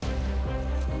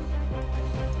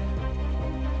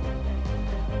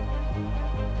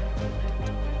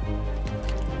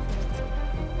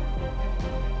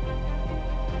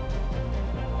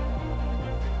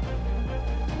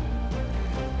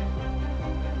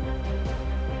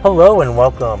Hello and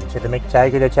welcome to the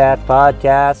McTaggart Attack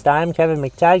Podcast. I'm Kevin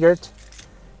McTaggart,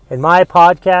 and my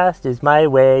podcast is my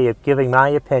way of giving my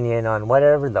opinion on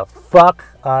whatever the fuck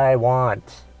I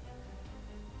want.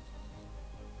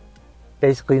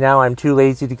 Basically now I'm too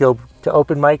lazy to go to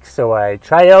open mics, so I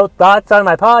try out thoughts on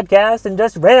my podcast and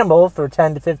just ramble for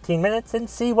 10 to 15 minutes and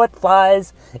see what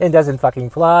flies and doesn't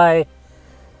fucking fly.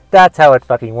 That's how it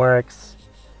fucking works.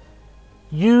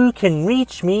 You can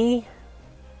reach me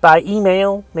by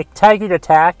email,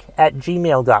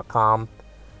 mctaggartattack@gmail.com,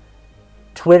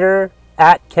 Twitter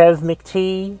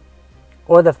 @KevMcT,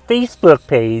 or the Facebook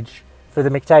page for the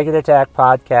McTaggart Attack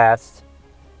Podcast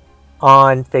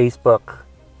on Facebook.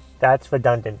 That's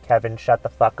redundant, Kevin. Shut the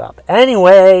fuck up.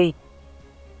 Anyway,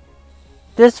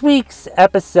 this week's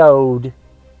episode,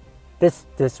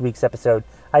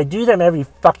 I do them every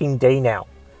fucking day now.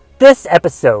 This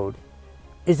episode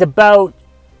is about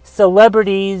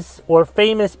celebrities or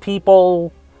famous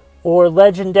people or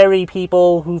legendary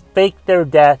people who fake their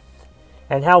death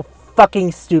and how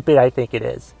fucking stupid I think it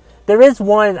is. There is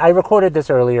one, I recorded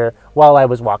this earlier while I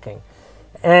was walking,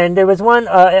 and there was one,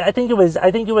 I think it was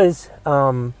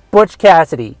Butch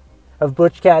Cassidy of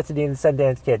Butch Cassidy and the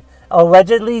Sundance Kid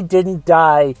allegedly didn't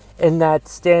die in that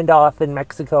standoff in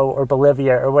Mexico or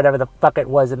Bolivia or whatever the fuck it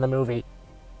was in the movie.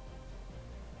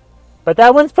 But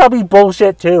that one's probably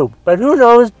bullshit too. But who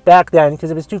knows back then, because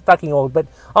it was too fucking old. But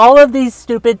all of these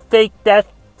stupid fake death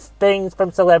things from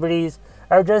celebrities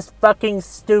are just fucking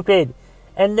stupid.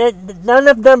 And none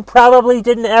of them probably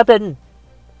didn't happen.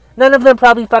 None of them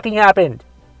probably fucking happened.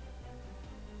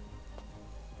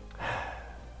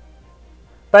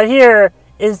 But here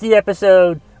is the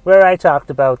episode where I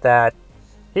talked about that.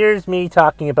 Here's me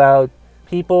talking about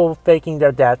people faking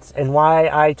their deaths and why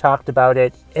I talked about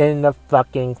it in the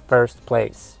fucking first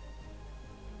place.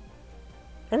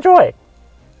 Enjoy.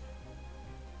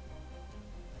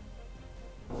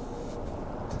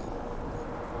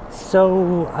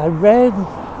 So I read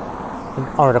an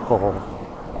article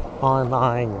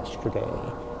online yesterday,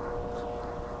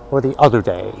 or the other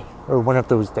day, or one of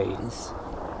those days,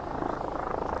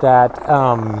 that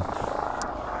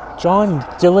John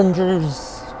Dillinger's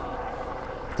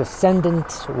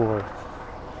descendant or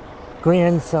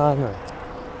grandson or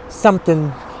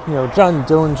something, John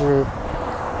Dillinger,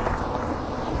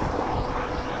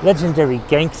 legendary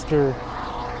gangster,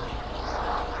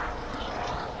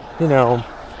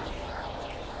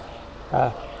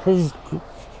 I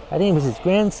think it was his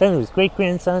grandson or his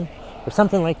great-grandson or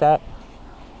something like that,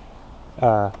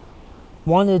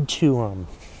 wanted to,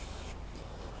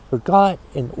 or got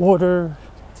an order,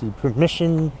 the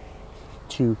permission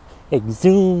to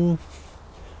exhume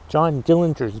John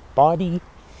Dillinger's body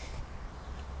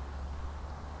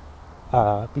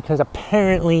because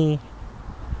apparently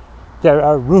there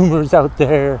are rumors out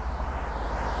there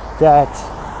that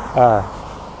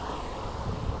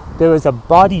there was a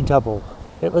body double.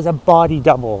 It was a body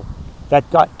double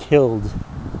that got killed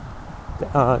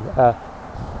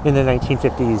in the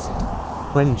 1950s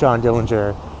when John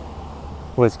Dillinger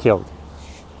was killed,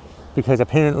 because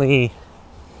apparently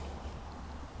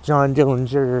John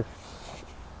Dillinger,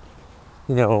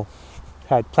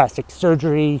 had plastic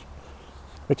surgery,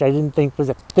 which I didn't think was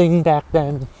a thing back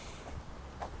then,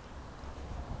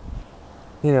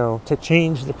 to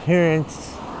change the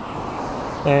appearance,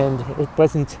 and it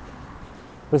wasn't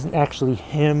actually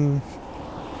him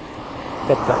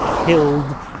that got killed,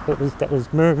 that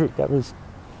was murdered, that was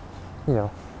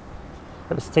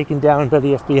taken down by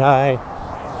the FBI,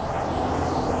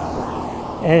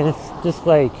 and it's just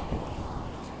like,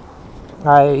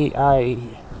 I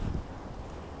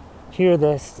hear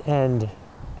this and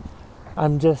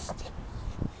I'm just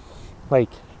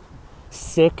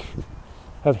sick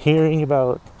of hearing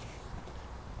about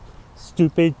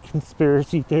stupid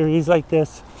conspiracy theories like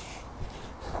this.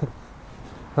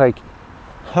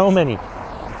 How many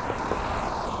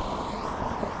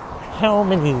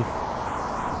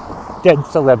dead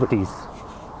celebrities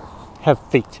have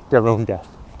faked their own death?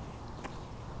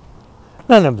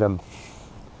 None of them.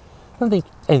 I don't think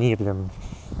any of them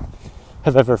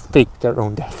have ever faked their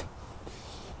own death.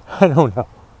 I don't know.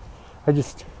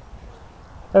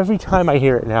 Every time I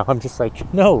hear it now, I'm just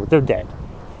like, no, they're dead.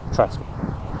 Trust me.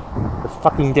 They're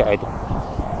fucking dead.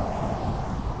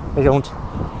 They don't,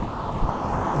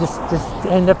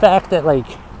 and the fact that,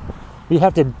 we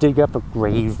have to dig up a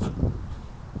grave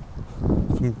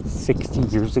from 60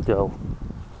 years ago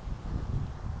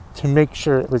to make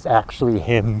sure it was actually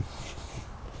him.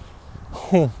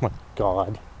 Oh my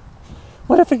God.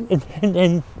 What if it,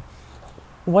 and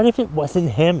what if it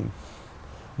wasn't him?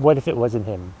 What if it wasn't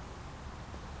him?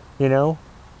 You know?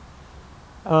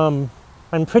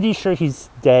 I'm pretty sure he's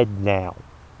dead now,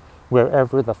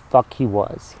 wherever the fuck he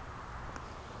was.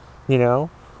 You know?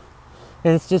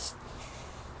 And it's just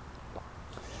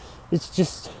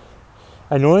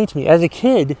annoying to me. As a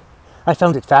kid, I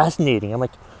found it fascinating. I'm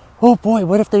like, oh boy,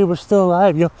 what if they were still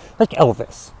alive? You know, like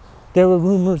Elvis. There were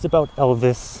rumors about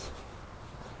Elvis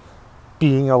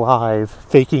being alive,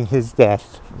 faking his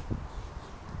death.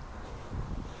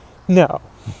 No.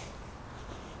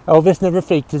 Elvis never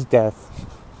faked his death.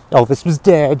 Elvis was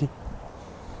dead.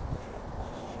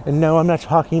 And no, I'm not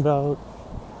talking about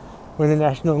when the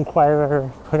National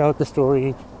Enquirer put out the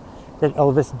story that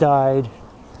Elvis died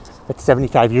at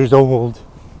 75 years old.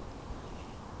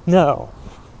 No.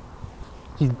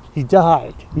 He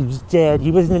died. He was dead.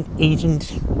 He wasn't an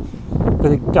agent for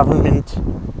the government.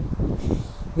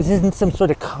 This isn't some sort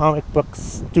of comic book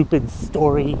stupid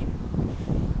story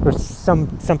or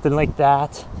something like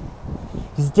that.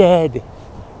 He's dead.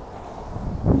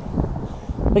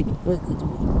 Like,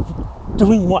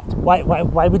 doing what?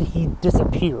 Why would he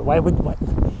disappear? Why would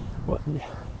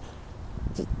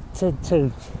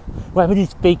why would he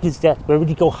fake his death? Where would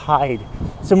he go hide?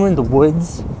 Somewhere in the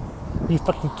woods? Are you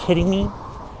fucking kidding me?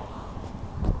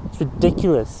 It's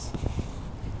ridiculous.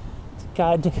 It's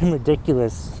goddamn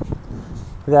ridiculous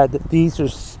that these are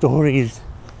stories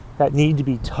that need to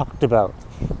be talked about,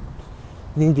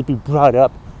 need to be brought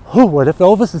up. Oh, what if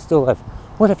Elvis is still alive?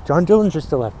 What if John Dillinger's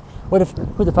still alive? What if,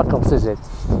 who the fuck else is it?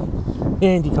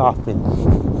 Andy Kaufman.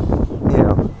 You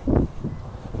know.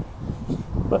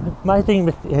 But my thing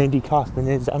with Andy Kaufman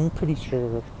is I'm pretty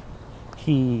sure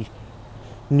he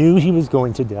knew he was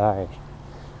going to die.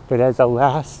 But as a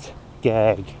last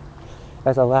gag,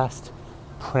 as a last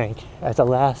prank, as a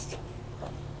last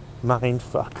mind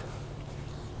fuck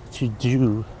to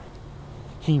do,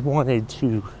 he wanted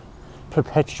to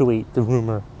perpetuate the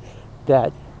rumor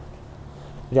that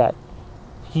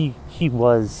he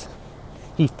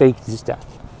faked his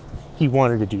death. He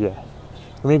wanted to do that.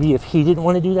 Or maybe if he didn't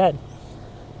want to do that,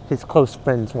 his close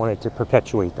friends wanted to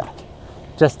perpetuate that.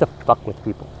 Just to fuck with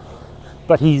people.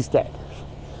 But he's dead.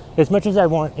 As much as I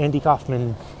want Andy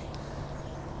Kaufman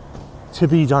to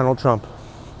be Donald Trump,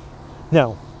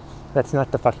 no, that's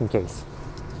not the fucking case.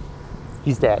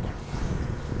 He's dead.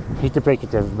 Hate to break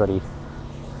it to everybody.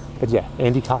 But yeah,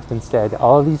 Andy Kaufman's dead.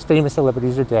 All of these famous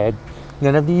celebrities are dead.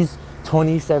 None of these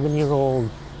 27-year-old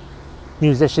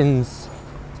musicians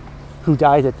who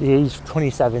died at the age of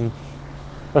 27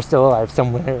 are still alive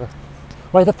somewhere.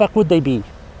 Why the fuck would they be?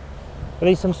 Are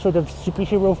they some sort of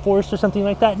superhero force or something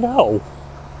like that? No.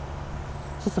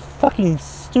 It's just a fucking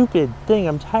stupid thing.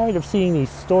 I'm tired of seeing these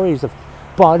stories of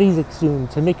bodies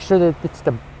exhumed to make sure that it's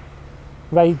the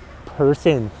right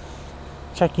person.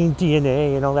 Checking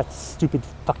DNA and all that stupid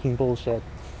fucking bullshit.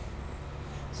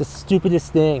 It's the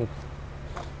stupidest thing.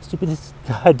 Stupidest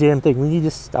goddamn thing. We need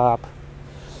to stop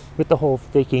with the whole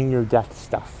faking your death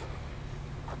stuff.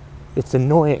 It's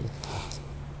annoying.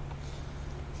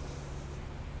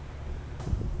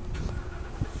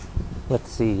 Let's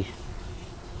see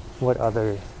what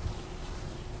other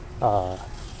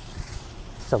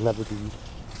celebrity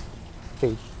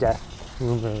fake death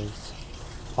rumors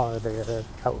are there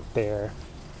out there.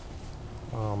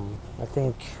 I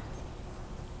think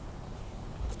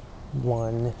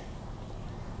one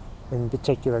in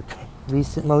particular,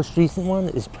 most recent one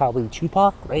is probably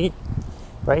Tupac, right?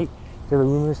 There were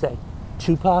rumors that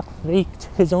Tupac faked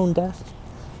his own death,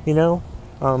 you know,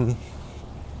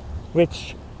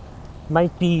 which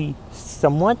might be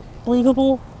somewhat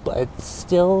believable, but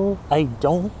still, I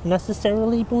don't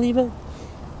necessarily believe it.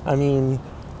 I mean,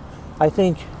 I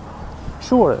think,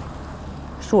 sure,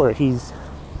 he's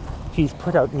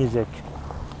put out music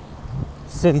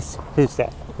since his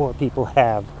death, or people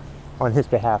have on his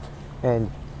behalf,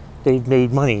 and they've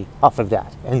made money off of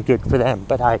that, and good for them.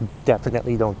 But I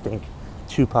definitely don't think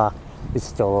Tupac is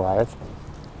still alive.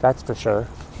 That's for sure.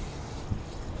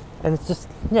 And it's just,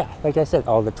 yeah, like I said,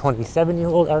 all the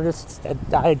 27-year-old artists that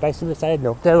died by suicide,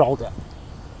 no, they're all dead.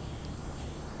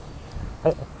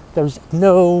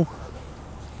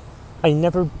 I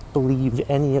never believe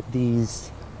any of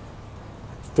these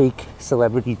fake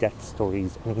celebrity death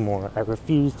stories anymore. I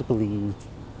refuse to believe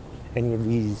any of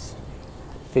these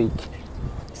fake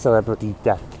celebrity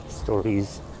death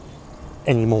stories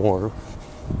anymore.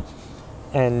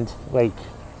 And, like,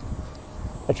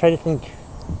 I try to think,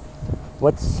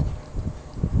 what's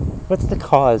the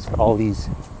cause for all these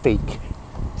fake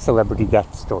celebrity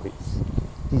death stories?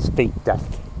 These fake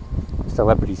death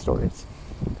celebrity stories,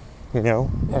 you know?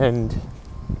 And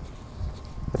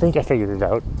I think I figured it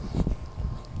out.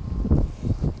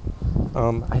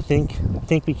 I think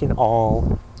we can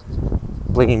all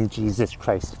blame Jesus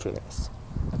Christ for this.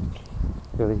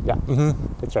 Really? Yeah.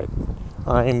 That's right.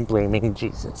 I'm blaming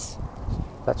Jesus.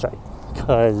 That's right.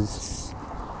 Because,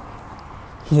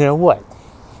 you know what?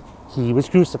 He was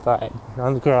crucified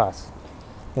on the cross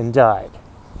and died.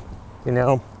 You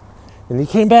know? And he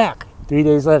came back 3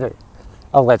 days later.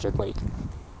 Allegedly.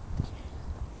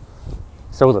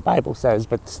 So the Bible says,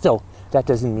 but still, that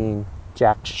doesn't mean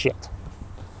jack shit.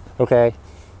 Okay?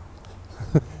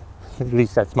 At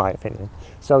least that's my opinion.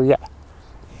 So yeah.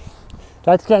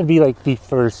 That's gotta be like the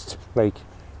first, like,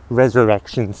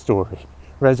 resurrection story.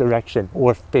 Resurrection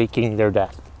or faking their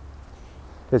death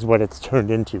is what it's turned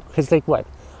into. Because, like, what?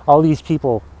 All these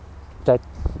people that,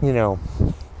 you know,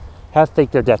 have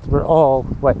faked their death were all,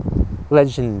 what?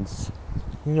 Legends,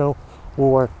 you know,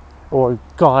 or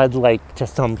godlike to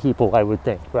some people, I would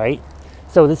think, right?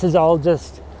 So this is all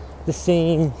just the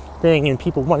same thing, and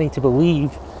people wanting to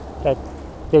believe that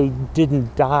they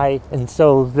didn't die, and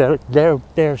so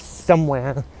they're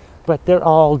somewhere, but they're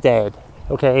all dead.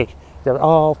 Okay, they're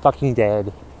all fucking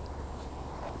dead.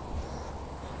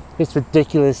 It's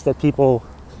ridiculous that people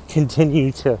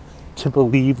continue to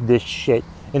believe this shit,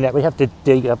 and that we have to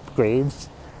dig up graves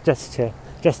just to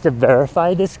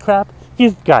verify this crap.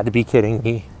 You've got to be kidding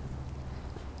me.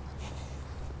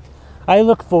 I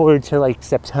look forward to like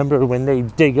September when they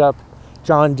dig up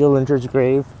John Dillinger's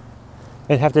grave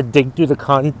and have to dig through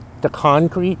the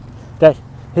concrete that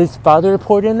his father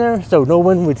poured in there so no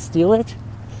one would steal it,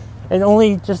 and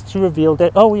only just to reveal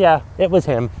that, oh yeah, it was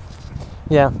him.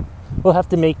 Yeah, we'll have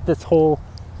to make this whole,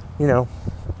 you know,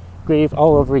 grave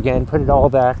all over again, put it all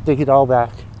back, dig it all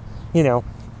back, you know,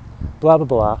 blah blah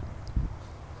blah.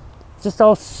 It's just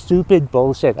all stupid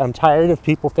bullshit. I'm tired of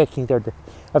people faking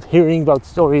of hearing about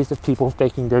stories of people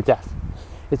faking their death.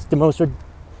 It's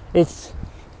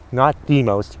not the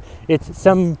most. It's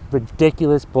some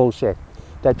ridiculous bullshit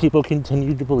that people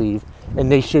continue to believe,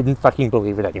 and they shouldn't fucking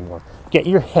believe it anymore. Get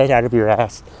your head out of your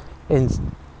ass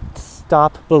and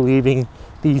stop believing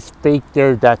these fake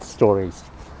their death stories.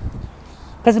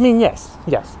 Because, I mean, yes,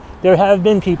 there have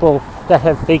been people that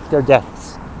have faked their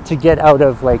deaths to get out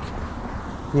of, like,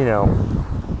 you know,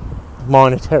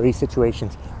 monetary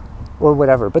situations or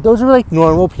whatever. But those are like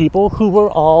normal people who were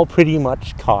all pretty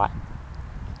much caught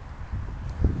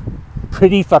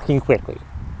pretty fucking quickly.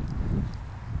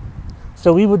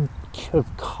 So we would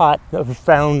have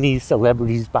found these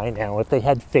celebrities by now if they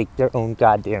had faked their own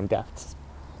goddamn deaths.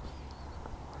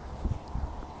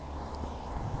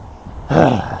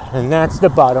 And that's the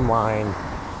bottom line.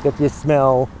 If you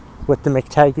smell what the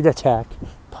McTaggart Attack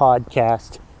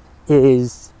podcast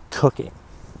is cooking.